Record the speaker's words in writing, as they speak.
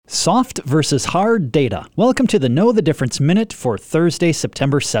Soft versus hard data. Welcome to the Know the Difference Minute for Thursday,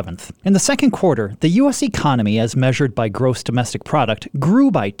 September 7th. In the second quarter, the U.S. economy, as measured by gross domestic product,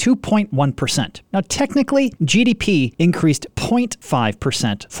 grew by 2.1%. Now, technically, GDP increased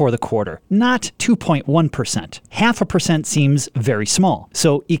 0.5% for the quarter, not 2.1%. 0.5% seems very small.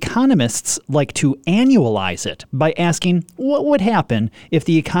 So economists like to annualize it by asking what would happen if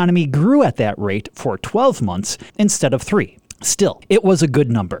the economy grew at that rate for 12 months instead of 3. Still, it was a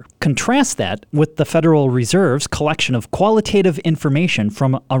good number. Contrast that with the Federal Reserve's collection of qualitative information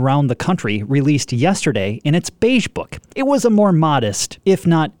from around the country released yesterday in its Beige Book. It was a more modest, if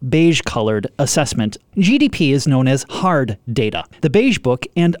not beige-colored, assessment. GDP is known as hard data. The Beige Book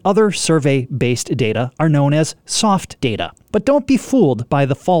and other survey-based data are known as soft data. But don't be fooled by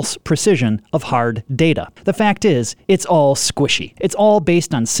the false precision of hard data. The fact is, it's all squishy. It's all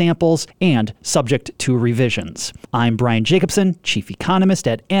based on samples and subject to revisions. I'm Brian Jacobson, Chief Economist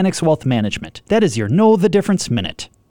at Annex Wealth Management. That is your Know the Difference Minute.